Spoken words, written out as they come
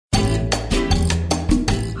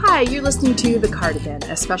Hi, you're listening to The Cardigan,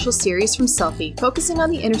 a special series from Selfie focusing on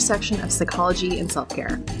the intersection of psychology and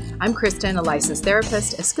self-care. I'm Kristen, a licensed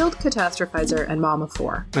therapist, a skilled catastrophizer, and mom of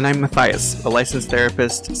 4. And I'm Matthias, a licensed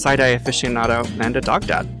therapist, side-eye aficionado, and a dog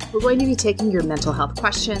dad. We're going to be taking your mental health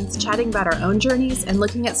questions, chatting about our own journeys, and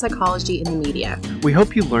looking at psychology in the media. We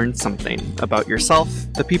hope you learned something about yourself,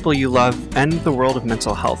 the people you love, and the world of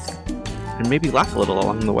mental health. And maybe laugh a little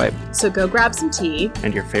along the way. So go grab some tea.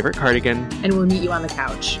 And your favorite cardigan. And we'll meet you on the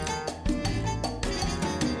couch.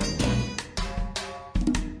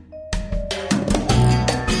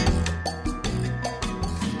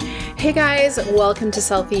 Hey guys, welcome to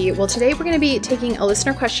Selfie. Well, today we're going to be taking a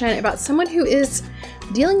listener question about someone who is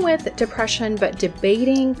dealing with depression but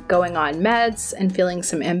debating going on meds and feeling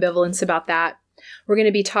some ambivalence about that. We're going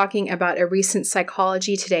to be talking about a recent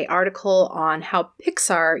Psychology Today article on how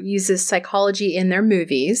Pixar uses psychology in their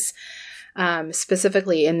movies,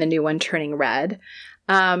 specifically in the new one, Turning Red.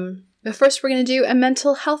 But first, we're going to do a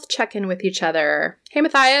mental health check-in with each other. Hey,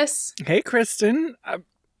 Matthias. Hey, Kristen.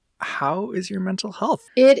 How is your mental health?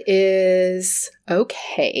 It is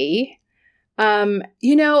okay. I've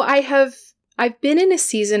been in a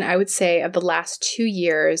season, I would say, of the last 2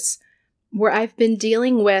 years where I've been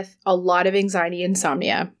dealing with a lot of anxiety,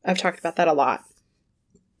 insomnia. I've talked about that a lot.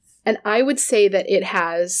 And I would say that it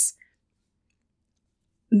has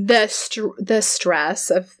the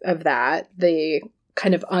stress of that, the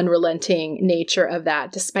kind of unrelenting nature of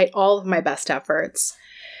that, despite all of my best efforts,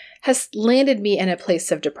 has landed me in a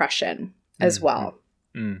place of depression as well,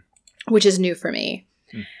 which is new for me.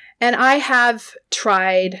 And I have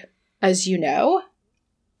tried, as you know,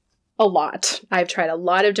 a lot. I've tried a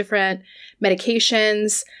lot of different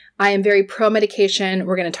medications. I am very pro-medication.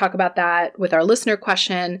 We're going to talk about that with our listener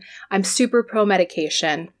question. I'm super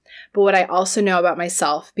pro-medication. But what I also know about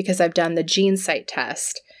myself, because I've done the GeneSight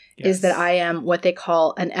test, is that I am what they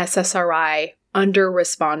call an SSRI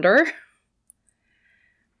under-responder,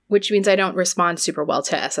 which means I don't respond super well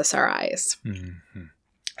to SSRIs. Mm-hmm.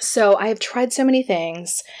 So I have tried so many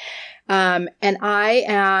things, and I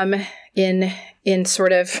am in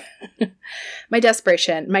sort of my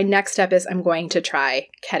desperation. My next step is I'm going to try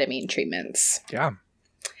ketamine treatments. Yeah.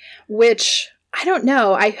 Which, I don't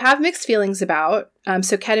know, I have mixed feelings about.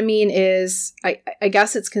 So ketamine is, I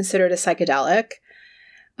guess it's considered a psychedelic.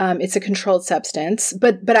 It's a controlled substance,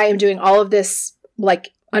 but I am doing all of this like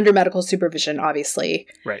under medical supervision, obviously.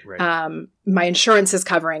 Right. My insurance is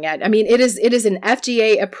covering it. I mean, it is an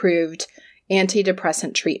FDA-approved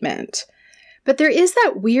antidepressant treatment. But there is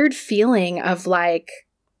that weird feeling of like,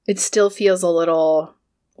 it still feels a little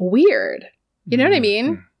weird. You know what I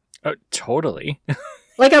mean? Oh, totally.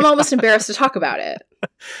 Like I'm almost embarrassed to talk about it.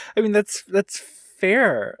 I mean, that's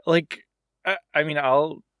fair. Like, I mean,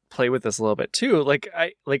 I'll play with this a little bit too.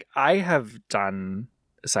 I have done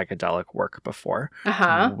psychedelic work before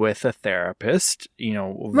with a therapist,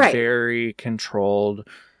 very controlled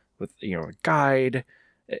with, a guide,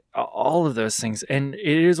 all of those things. And it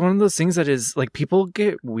is one of those things that is like, people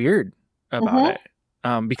get weird about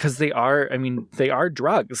it because they are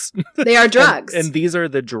drugs. They are drugs. and these are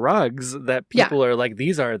the drugs that people are like,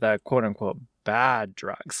 these are the quote unquote bad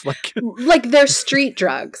drugs. Like they're street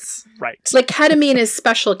drugs. Right. Like ketamine is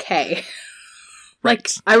Special K. Right.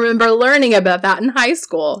 Like I remember learning about that in high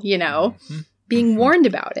school, being warned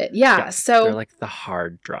about it. Yeah. So they're like the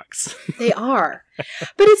hard drugs. They are.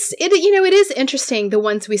 But it is interesting, the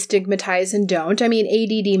ones we stigmatize and don't. I mean,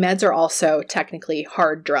 ADD meds are also technically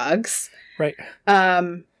hard drugs. Right.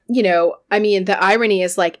 The irony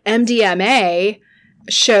is like MDMA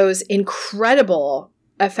shows incredible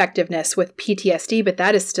effectiveness with PTSD, but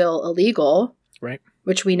that is still illegal. Right.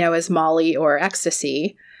 Which we know as Molly or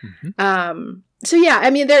ecstasy. So yeah, I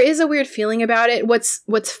mean, there is a weird feeling about it.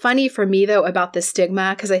 What's funny for me, though, about the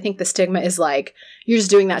stigma, because I think the stigma is like, you're just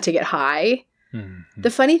doing that to get high. The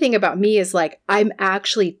funny thing about me is like, I'm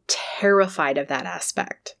actually terrified of that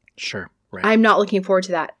aspect. Sure. Right. I'm not looking forward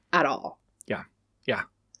to that at all. Yeah.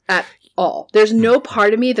 At all. There's no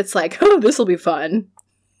part of me that's like, oh, this will be fun.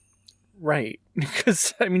 Right.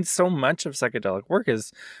 Because, I mean, so much of psychedelic work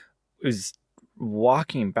is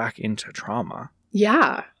walking back into trauma.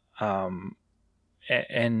 Yeah.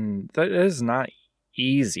 And that is not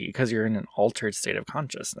easy because you're in an altered state of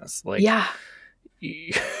consciousness. Like, yeah,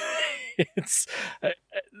 it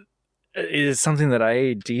is something that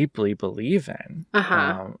I deeply believe in.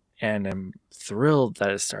 And I'm thrilled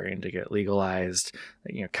that it's starting to get legalized,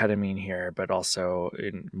 ketamine here, but also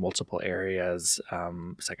in multiple areas,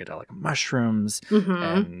 psychedelic mushrooms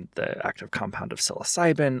and the active compound of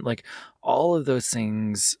psilocybin, like all of those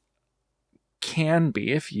things can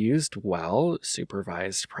be, if used well,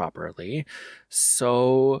 supervised properly,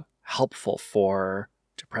 so helpful for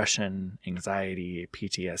depression, anxiety,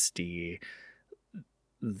 PTSD.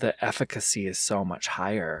 The efficacy is so much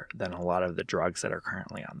higher than a lot of the drugs that are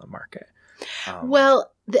currently on the market.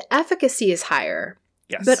 Well, the efficacy is higher,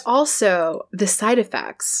 yes, but also the side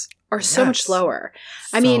effects are so much lower.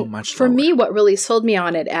 So I mean, for me, what really sold me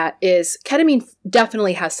on it is ketamine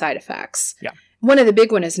definitely has side effects. Yeah. One of the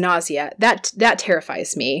big one is nausea. That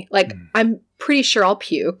terrifies me. Like, I'm pretty sure I'll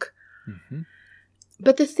puke. Mm-hmm.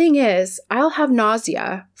 But the thing is, I'll have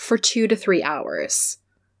nausea for 2 to 3 hours.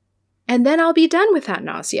 And then I'll be done with that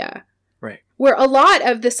nausea. Right. Where a lot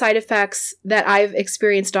of the side effects that I've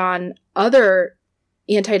experienced on other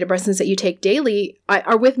antidepressants that you take daily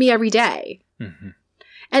are with me every day. Mm-hmm.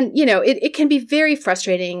 And, you know, it can be very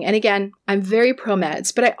frustrating. And again, I'm very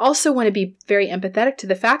pro-meds, but I also want to be very empathetic to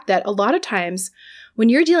the fact that a lot of times when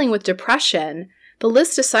you're dealing with depression, the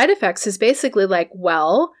list of side effects is basically like,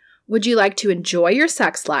 well, would you like to enjoy your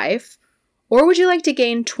sex life? Or would you like to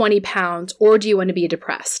gain 20 pounds? Or do you want to be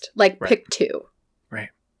depressed? Like, pick two.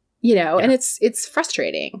 Right. You know, and it's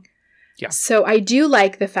frustrating. Yeah. So I do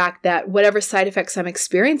like the fact that whatever side effects I'm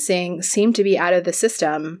experiencing seem to be out of the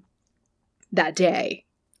system that day.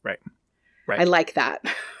 Right. I like that.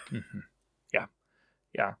 Mm-hmm. Yeah.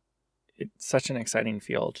 Yeah. It's such an exciting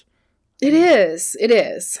field. It is.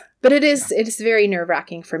 But it is very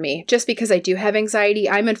nerve-wracking for me just because I do have anxiety.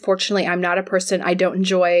 I'm not a person, I don't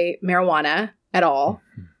enjoy marijuana at all.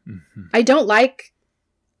 Mm-hmm. Mm-hmm. I don't like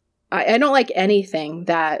anything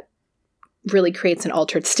that really creates an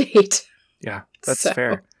altered state. Yeah, that's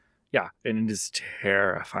fair. Yeah, and it is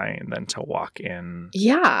terrifying then to walk in.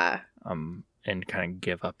 Yeah. And kind of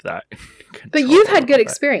give up that control. But you've had good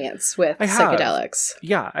experience with psychedelics.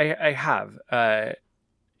 Yeah, I have.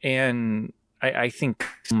 And I think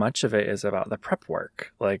much of it is about the prep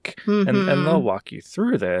work. Like, and they'll walk you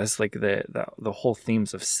through this, like the whole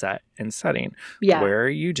themes of set and setting. Yeah. Where are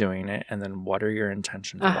you doing it? And then what are your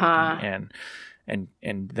intentions walking in? And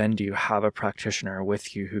then do you have a practitioner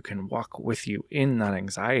with you who can walk with you in that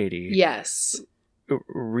anxiety? Yes.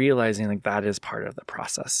 Realizing like that is part of the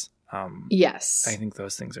process. Yes. I think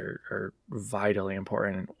those things are vitally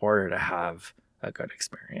important in order to have a good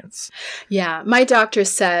experience. Yeah. My doctor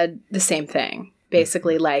said the same thing.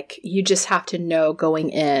 Basically, like, you just have to know going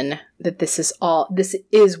in that this is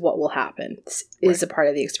what will happen. This is a part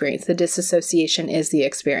of the experience. The disassociation is the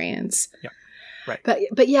experience. Yeah. Right.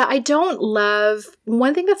 But yeah, I don't love,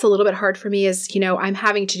 one thing that's a little bit hard for me is, you know, I'm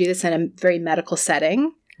having to do this in a very medical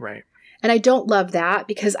setting. Right. And I don't love that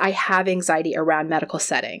because I have anxiety around medical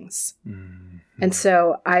settings. Mm-hmm. And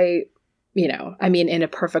so in a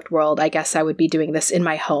perfect world, I guess I would be doing this in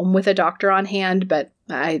my home with a doctor on hand, but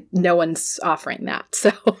no one's offering that.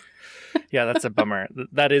 So yeah, that's a bummer.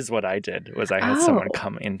 That is what I did, was I had someone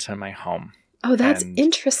come into my home. Oh, that's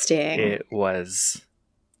interesting. It was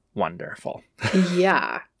wonderful.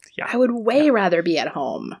 Yeah. Yeah. I would rather be at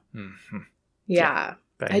home. Mm-hmm. Yeah.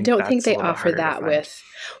 I don't think they offer that with...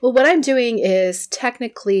 Well, what I'm doing is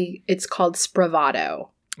technically it's called Spravato.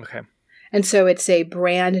 Okay. And so it's a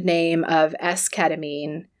brand name of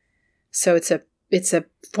S-ketamine. So it's a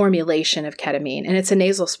formulation of ketamine, and it's a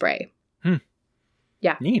nasal spray.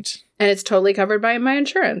 Yeah. Neat. And it's totally covered by my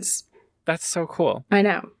insurance. That's so cool. I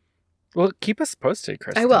know. Well, keep us posted,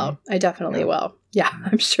 Kristen. I will. I definitely will. Yeah,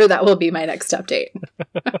 I'm sure that will be my next update.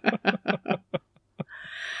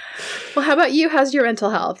 Well, how about you? How's your mental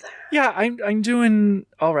health? Yeah, I'm doing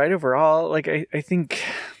all right overall. Like, I think...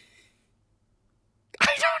 I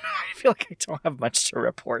don't know. I feel like I don't have much to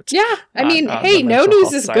report. Yeah. I mean, hey, no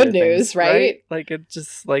news is good news, right? Like, it's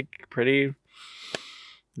just, like, pretty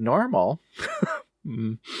normal.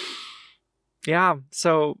 Yeah,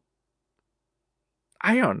 so...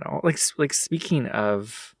 I don't know. Like speaking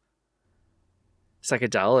of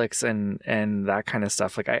psychedelics and that kind of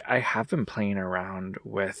stuff, like I have been playing around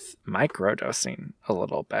with microdosing a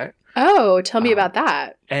little bit. Oh, tell me about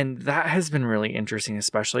that. And that has been really interesting,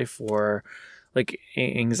 especially for like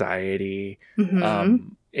anxiety. Mm-hmm.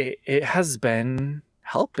 It has been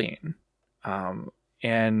helping.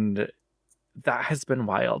 And that has been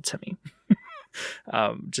wild to me.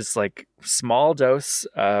 Just like small dose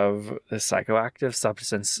of the psychoactive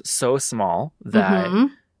substance, so small that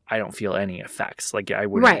I don't feel any effects. Like I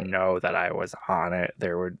wouldn't know that I was on it.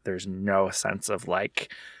 There's no sense of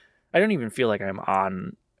like, I don't even feel like I'm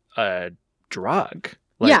on a drug.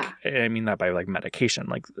 Like, I mean that by like medication.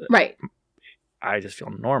 Like, I just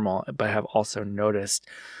feel normal, but I have also noticed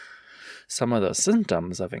some of those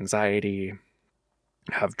symptoms of anxiety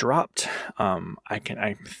have dropped. I'm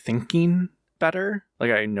thinking better.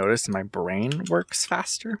 Like I noticed my brain works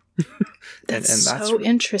faster. That's so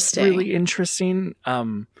interesting. Really interesting.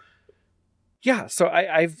 Yeah, so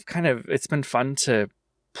I've kind of, it's been fun to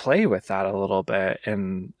play with that a little bit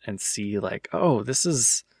and see like, oh, this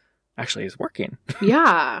is working.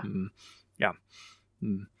 Yeah. Yeah.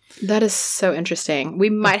 That is so interesting. We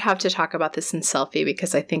might have to talk about this in Selfie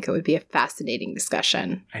because I think it would be a fascinating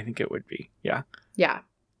discussion. I think it would be. Yeah. Yeah.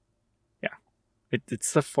 Yeah.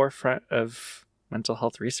 It's the forefront of mental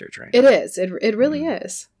health research right now. It is. It really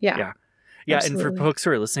is. Yeah. Yeah. Yeah. Absolutely. And for folks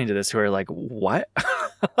who are listening to this who are like, what?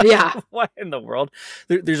 Yeah. What in the world?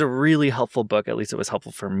 There's a really helpful book, at least it was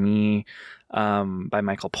helpful for me, by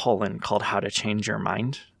Michael Pollan called How to Change Your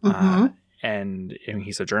Mind. And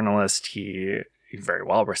he's a journalist. He's a very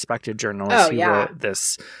well-respected journalist. He wrote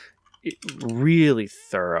this really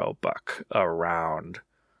thorough book around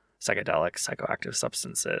psychedelics, psychoactive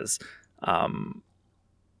substances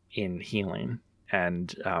in healing.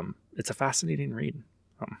 And it's a fascinating read.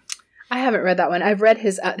 I haven't read that one. I've read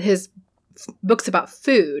his books about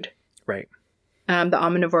food. Right. The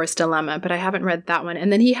Omnivore's Dilemma, but I haven't read that one.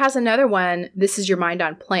 And then he has another one, This Is Your Mind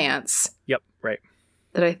on Plants. Yep, right.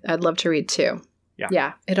 That I'd love to read too. Yeah.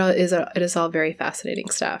 Yeah, it is all very fascinating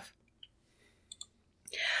stuff.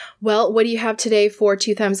 Well, what do you have today for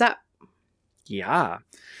 2 thumbs up? Yeah.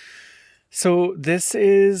 So this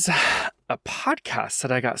is a podcast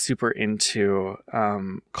that I got super into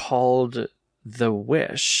called The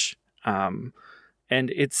Wish. And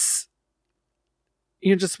it's,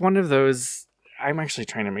 just one of those, I'm actually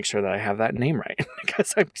trying to make sure that I have that name right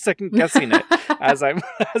because I'm second guessing it as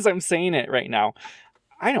I'm saying it right now.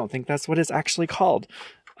 I don't think that's what it's actually called.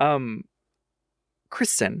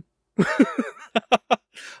 Kristen,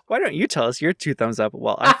 why don't you tell us your 2 thumbs up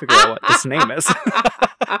while I figure out what this name is?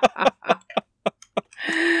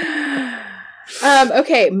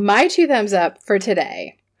 Okay, my 2 thumbs up for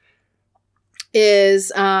today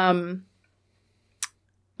is a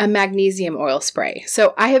magnesium oil spray.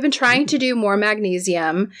 So I have been trying to do more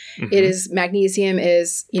magnesium. Magnesium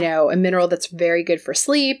is, a mineral that's very good for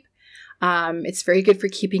sleep. It's very good for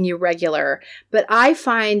keeping you regular. But I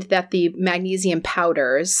find that the magnesium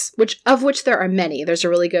powders, of which there are many, there's a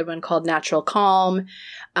really good one called Natural Calm,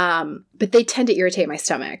 but they tend to irritate my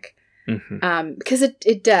stomach because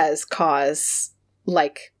it does cause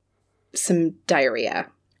like some diarrhea.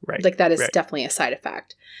 Right. Like that is definitely a side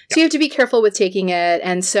effect. So you have to be careful with taking it.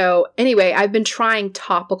 And so anyway, I've been trying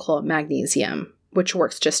topical magnesium, which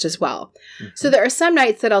works just as well. So there are some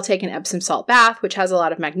nights that I'll take an Epsom salt bath, which has a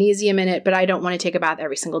lot of magnesium in it, but I don't want to take a bath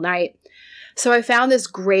every single night. So I found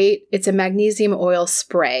this it's a magnesium oil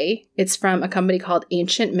spray. It's from a company called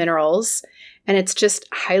Ancient Minerals, and it's just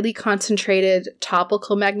highly concentrated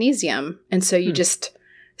topical magnesium. And so you just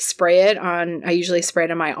spray it I usually spray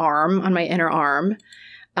it on my arm, on my inner arm.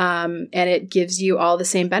 And it gives you all the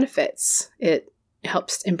same benefits. It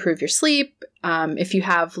helps improve your sleep. If you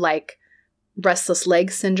have like restless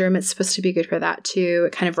leg syndrome, it's supposed to be good for that too.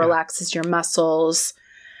 It kind of relaxes your muscles.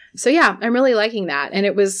 So yeah, I'm really liking that. And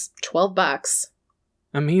it was $12.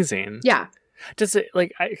 Amazing. Yeah. Does it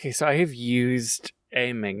so I have used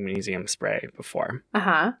a magnesium spray before.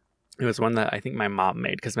 It was one that I think my mom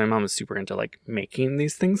made because my mom was super into like making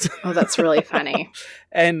these things. Oh, that's really funny.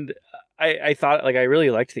 And I thought I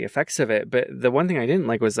really liked the effects of it, but the one thing I didn't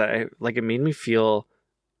like was that it made me feel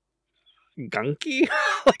gunky.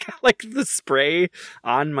 like the spray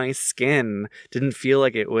on my skin didn't feel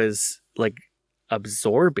like it was like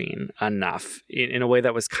absorbing enough in a way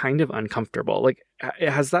that was kind of uncomfortable. Like,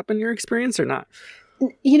 has that been your experience or not?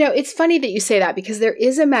 It's funny that you say that because there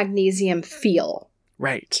is a magnesium feel.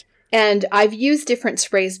 Right. And I've used different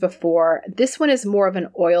sprays before. This one is more of an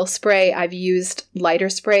oil spray. I've used lighter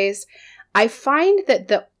sprays. I find that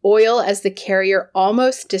the oil as the carrier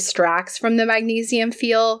almost distracts from the magnesium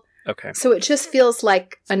feel. Okay. So it just feels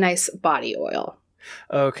like a nice body oil.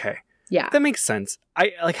 Okay. Yeah. That makes sense.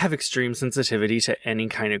 I have extreme sensitivity to any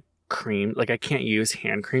kind of cream. Like I can't use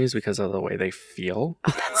hand creams because of the way they feel.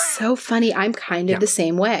 Oh, that's so funny. I'm kind of the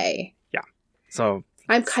same way. Yeah. So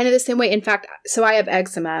I'm kind of the same way. In fact, so I have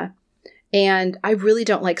eczema and I really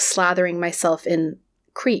don't like slathering myself in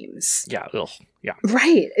creams. Yeah. Ugh. Yeah.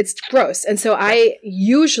 Right. It's gross. And so I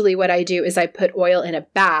usually what I do is I put oil in a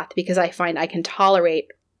bath because I find I can tolerate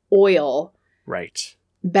oil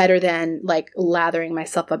better than like lathering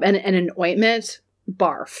myself up. And an ointment,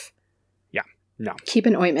 barf. Yeah. No. Keep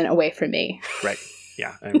an ointment away from me. Right.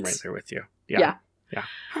 Yeah. I'm right there with you. Yeah. Yeah.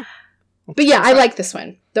 Huh. But yeah, I like this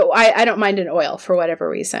one. Though I don't mind an oil for whatever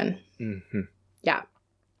reason. Mm-hmm. Yeah.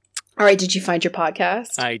 All right. Did you find your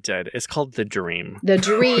podcast? I did. It's called The Dream. The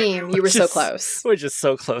Dream. You were so close. Which is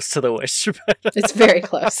so close to the wish. It's very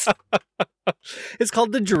close. It's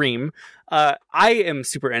called The Dream. I am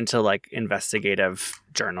super into like investigative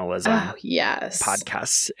journalism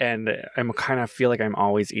podcasts, and I kind of feel like I'm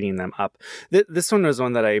always eating them up. This one was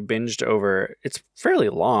one that I binged over. It's fairly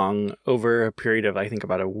long, over a period of I think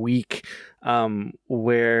about a week,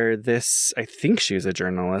 where this, I think she was a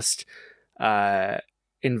journalist,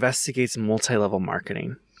 investigates multi-level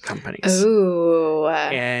marketing companies. Ooh.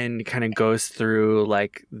 And kind of goes through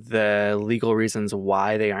like the legal reasons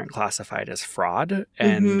why they aren't classified as fraud,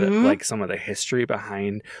 and like some of the history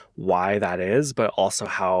behind why that is, but also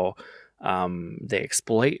how they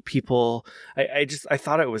exploit people. I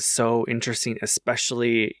thought it was so interesting,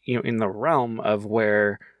 especially, you know, in the realm of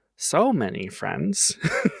where so many friends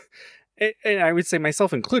and I would say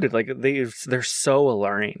myself included, like they're so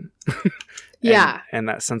alluring. And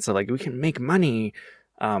that sense of like, we can make money.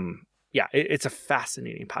 It's a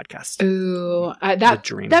fascinating podcast. Ooh,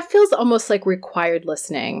 that feels almost like required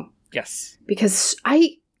listening. Yes. Because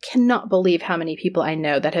I cannot believe how many people I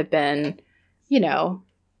know that have been, you know,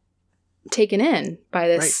 taken in by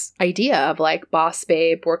this idea of like boss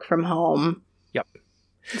babe, work from home. Yep.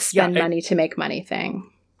 Spend money to make money thing.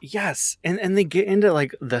 Yes. And they get into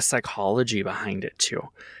like the psychology behind it too.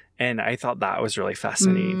 And I thought that was really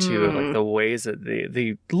fascinating too, like the ways that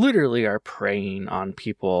they literally are preying on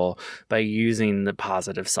people by using the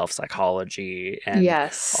positive self-psychology and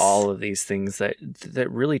all of these things that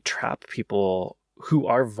really trap people who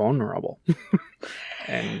are vulnerable.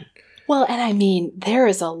 And I mean, there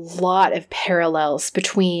is a lot of parallels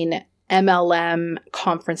between MLM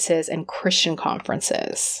conferences and Christian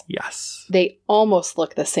conferences. Yes. They almost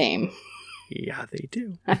look the same. Yeah, they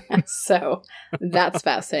do. So that's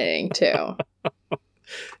fascinating too.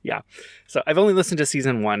 Yeah. So I've only listened to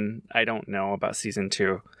season 1. I don't know about season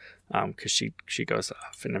 2 because she goes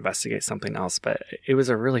off and investigates something else. But it was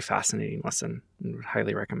a really fascinating listen. I would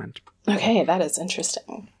highly recommend. Okay, that is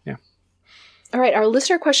interesting. Yeah. All right, our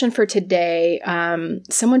listener question for today,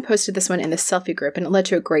 someone posted this one in the selfie group and it led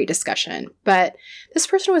to a great discussion. But this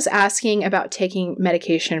person was asking about taking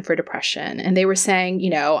medication for depression. And they were saying, you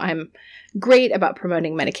know, I'm great about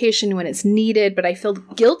promoting medication when it's needed, but I feel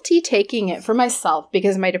guilty taking it for myself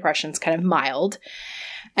because my depression's kind of mild.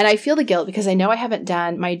 And I feel the guilt because I know I haven't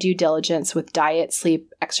done my due diligence with diet,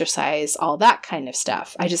 sleep, exercise, all that kind of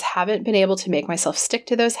stuff. I just haven't been able to make myself stick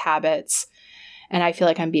to those habits. And I feel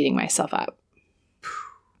like I'm beating myself up.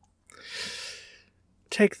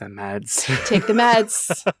 Take the meds. Take the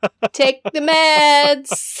meds. Take the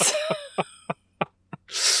meds.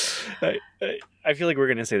 I feel like we're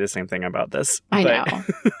going to say the same thing about this. I know.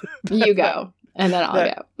 You go, and then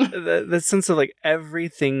I'll go. The sense of like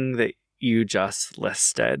everything that you just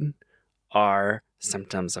listed are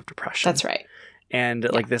symptoms of depression. That's right.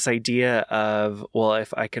 And like this idea of, well,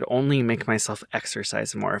 if I could only make myself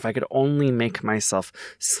exercise more, if I could only make myself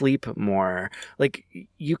sleep more, like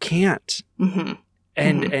you can't. Mm-hmm.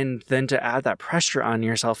 And then to add that pressure on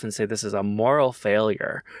yourself and say, this is a moral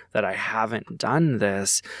failure that I haven't done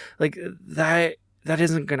this, like that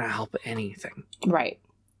isn't going to help anything. Right.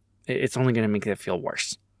 It's only going to make it feel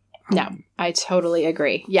worse. No, I totally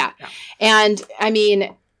agree. Yeah. And I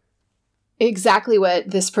mean, exactly what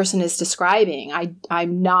this person is describing.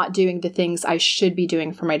 I'm not doing the things I should be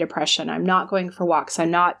doing for my depression. I'm not going for walks. I'm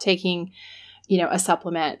not taking, you know, a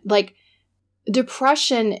supplement. Like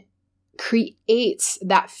depression creates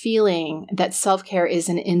that feeling that self-care is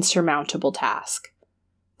an insurmountable task.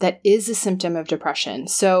 That is a symptom of depression.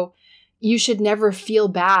 So you should never feel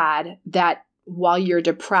bad that while you're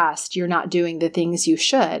depressed, you're not doing the things you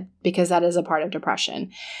should, because that is a part of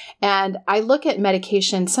depression. And I look at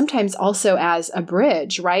medication sometimes also as a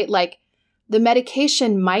bridge, right? Like the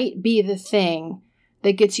medication might be the thing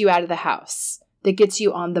that gets you out of the house, that gets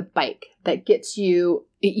you on the bike, that gets you,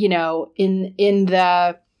 you know, in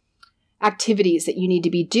the activities that you need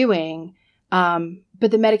to be doing.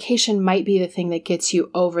 But the medication might be the thing that gets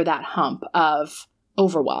you over that hump of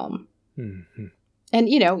overwhelm. Mm-hmm. And,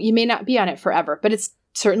 you know, you may not be on it forever, but it's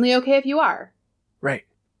certainly okay if you are. Right.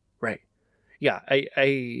 Yeah.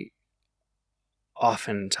 I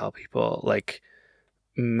often tell people, like,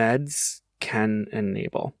 meds can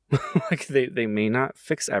enable. Like, they may not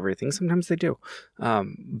fix everything. Sometimes they do.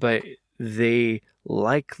 But they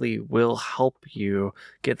likely will help you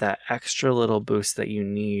get that extra little boost that you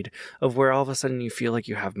need of where all of a sudden you feel like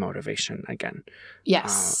you have motivation again.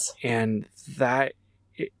 Yes. And that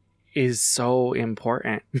is so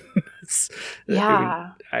important.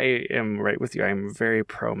 Yeah. I am right with you. I'm very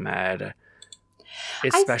pro-med,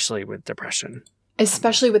 especially with depression.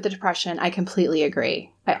 Especially with the depression, I completely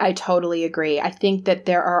agree. I totally agree. I think that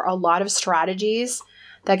there are a lot of strategies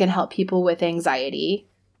that can help people with anxiety,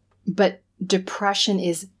 but depression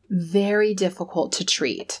is very difficult to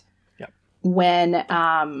treat when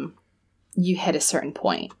you hit a certain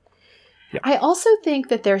point. Yep. I also think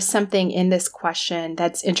that there's something in this question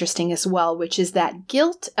that's interesting as well, which is that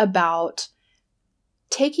guilt about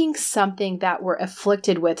taking something that we're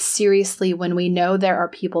afflicted with seriously when we know there are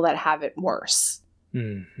people that have it worse.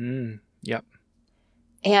 Mm-hmm. Yep.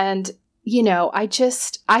 And,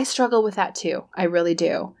 I struggle with that too. I really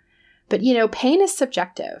do. But, pain is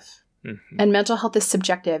subjective and mental health is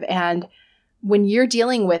subjective. And when you're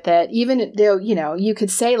dealing with it, even though, you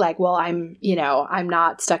could say like, well, I'm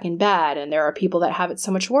not stuck in bed and there are people that have it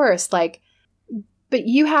so much worse. Like, but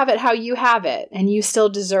you have it how you have it and you still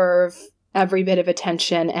deserve every bit of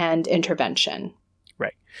attention and intervention.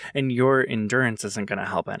 Right. And your endurance isn't going to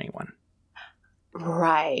help anyone.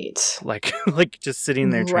 Right. Like just sitting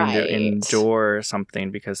there trying to endure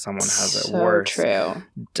something because someone has it worse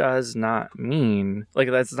does not mean,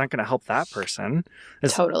 like, that's not going to help that person.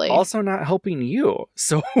 It's totally also not helping you.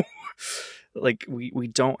 So like we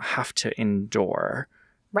don't have to endure.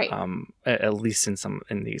 Right. At least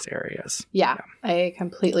in these areas. Yeah, I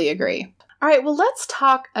completely agree. All right, well, let's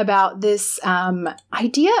talk about this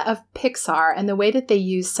idea of Pixar and the way that they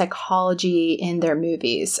use psychology in their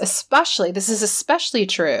movies. This is especially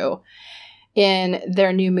true in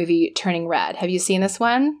their new movie, Turning Red. Have you seen this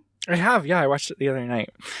one? I have, yeah. I watched it the other night.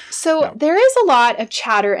 So there is a lot of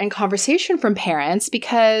chatter and conversation from parents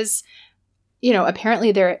because, apparently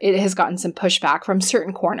it has gotten some pushback from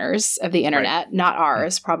certain corners of the internet, not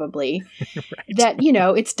ours probably, that,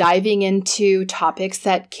 it's diving into topics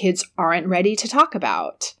that kids aren't ready to talk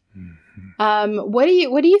about. Mm-hmm. What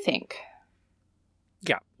do you think?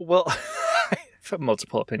 Yeah, well, I have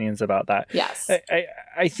multiple opinions about that. Yes.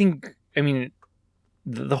 I think,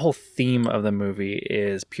 the whole theme of the movie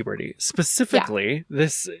is puberty. Specifically,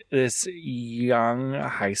 this young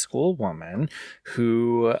high school woman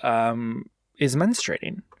who is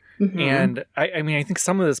menstruating. Mm-hmm. And I think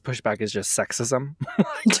some of this pushback is just sexism.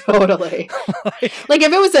 Totally. Like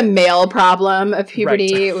if it was a male problem of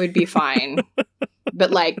puberty, it would be fine.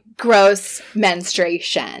 But like gross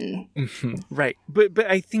menstruation. Mm-hmm. Right. But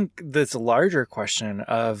I think this larger question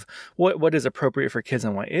of what is appropriate for kids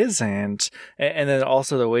and what isn't, and then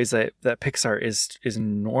also the ways that Pixar is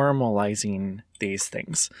normalizing these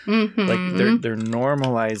things. Mm-hmm. Like they're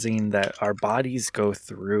normalizing that our bodies go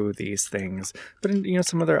through these things. But in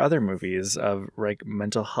some of their other movies of like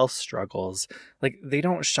mental health struggles, like they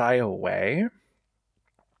don't shy away.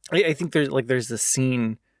 I think there's this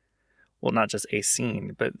scene. Well, not just a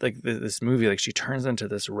scene, but like this movie, like she turns into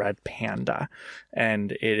this red panda,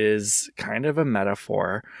 and it is kind of a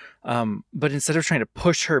metaphor. But instead of trying to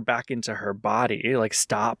push her back into her body, like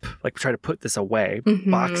stop, like try to put this away,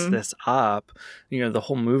 box this up, the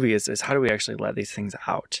whole movie is how do we actually let these things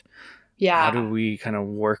out? Yeah. How do we kind of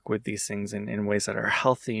work with these things in ways that are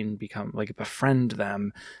healthy and become like befriend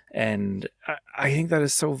them? And I think that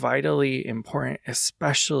is so vitally important,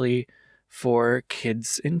 especially for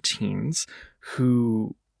kids and teens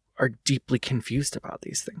who are deeply confused about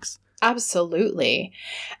these things. Absolutely.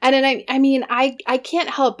 And then I can't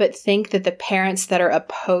help but think that the parents that are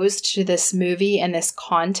opposed to this movie and this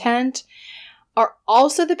content are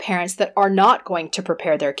also the parents that are not going to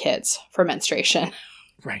prepare their kids for menstruation.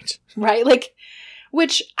 Right. Right? Like,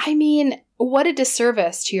 which, what a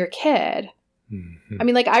disservice to your kid.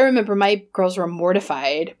 Mm-hmm. I remember my girls were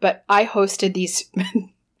mortified, but I hosted these...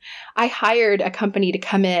 I hired a company to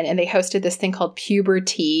come in and they hosted this thing called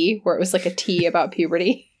Puberty, where it was like a tea about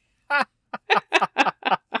puberty.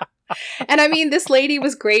 And this lady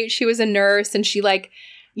was great. She was a nurse and she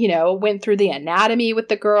went through the anatomy with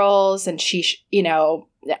the girls and she,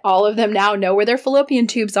 all of them now know where their fallopian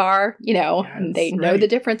tubes are, and they know the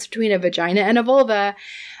difference between a vagina and a vulva.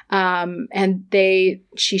 And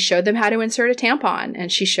she showed them how to insert a tampon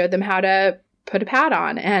and she showed them how to put a pad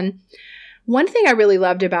on. And one thing I really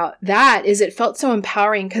loved about that is it felt so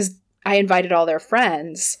empowering because I invited all their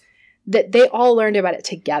friends that they all learned about it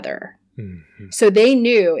together. Mm-hmm. So they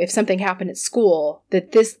knew if something happened at school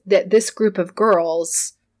that this group of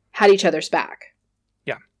girls had each other's back.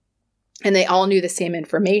 Yeah. And they all knew the same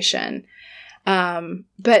information.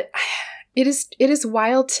 But it is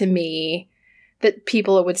wild to me that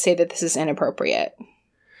people would say that this is inappropriate.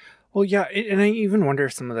 Well, yeah, and I even wonder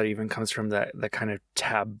if some of that even comes from that kind of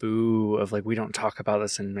taboo of like we don't talk about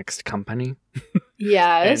this in mixed company.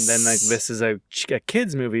 Yes. And then like this is a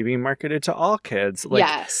kids movie being marketed to all kids. Like,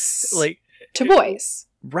 yes. Like to boys.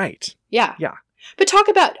 Right. Yeah. Yeah. But talk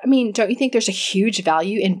about, I mean, don't you think there's a huge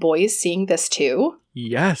value in boys seeing this too?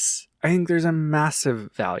 Yes. I think there's a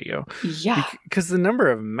massive value. Yeah. Because the number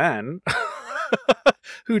of men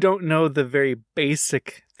who don't know the very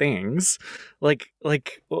basic things, like,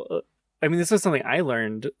 I mean, this was something I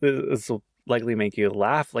learned. This will likely make you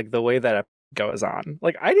laugh. Like the way that it goes on.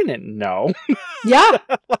 Like I didn't know. Yeah.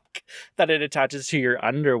 Like, that it attaches to your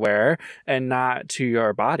underwear and not to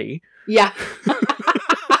your body. Yeah.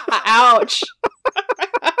 Ouch.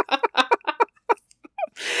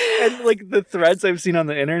 And like the threads I've seen on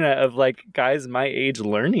the internet of like guys my age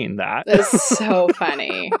learning that. That's so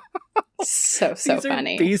funny. So These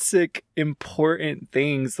funny. Are basic, important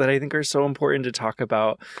things that I think are so important to talk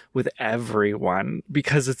about with everyone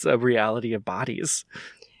because it's a reality of bodies.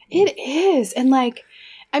 It is. And like,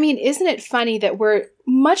 I mean, isn't it funny that we're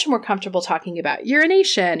much more comfortable talking about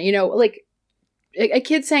urination? You know, like a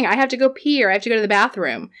kid saying, I have to go pee or I have to go to the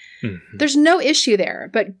bathroom. Mm-hmm. There's no issue there.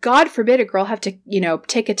 But God forbid a girl have to, you know,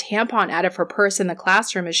 take a tampon out of her purse in the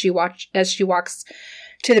classroom as she walks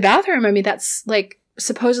to the bathroom. I mean, that's like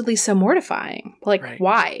supposedly so mortifying. Like, right.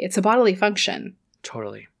 Why? It's a bodily function.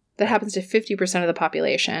 Totally. That happens to 50% of the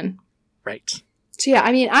population. Right. So yeah,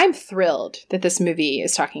 I mean, I'm thrilled that this movie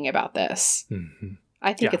is talking about this. Mm-hmm.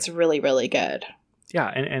 I think it's really, really good. Yeah,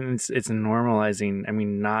 and it's normalizing, I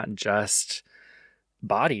mean, not just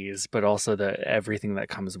bodies, but also everything that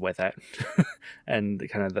comes with it. And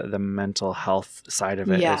kind of the mental health side of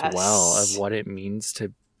it as well, of what it means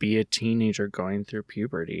to be a teenager going through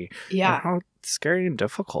puberty. Yeah. And how scary and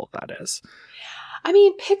difficult that is. I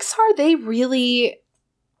mean, Pixar, they've really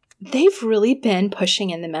been pushing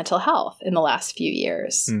in the mental health in the last few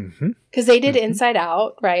years. Because they did Inside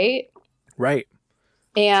Out, right? Right.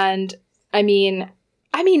 And I mean,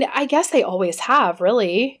 I guess they always have,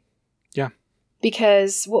 really. Yeah.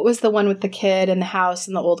 Because what was the one with the kid in the house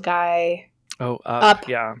and the old guy? Oh, Up.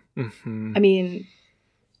 Yeah. Mm-hmm. I mean,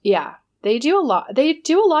 yeah. They do a lot. They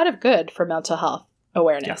do a lot of good for mental health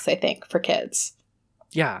awareness, I think, for kids.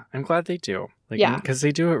 Yeah. I'm glad they do. Because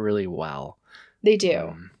they do it really well. They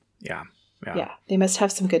do. Yeah. They must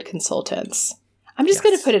have some good consultants. I'm just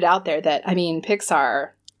going to put it out there that, I mean, Pixar,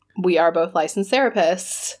 we are both licensed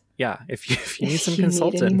therapists. Yeah. If you need some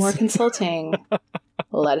consultants. Need any more consulting,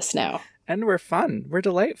 let us know. And we're fun. We're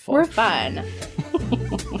delightful. We're fun.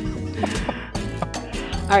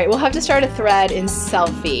 All right. We'll have to start a thread in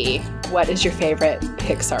Selfie. What is your favorite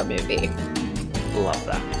Pixar movie? Love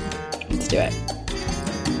that. Let's do it.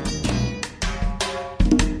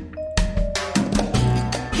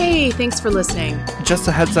 Hey, thanks for listening. Just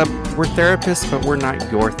a heads up, we're therapists, but we're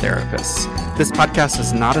not your therapists. This podcast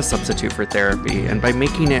is not a substitute for therapy, and by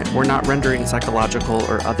making it, we're not rendering psychological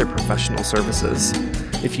or other professional services.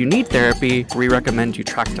 If you need therapy, we recommend you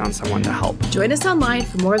track down someone to help. Join us online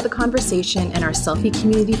for more of the conversation in our Selfie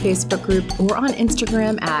Community Facebook group or on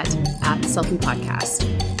Instagram at Selfie Podcast.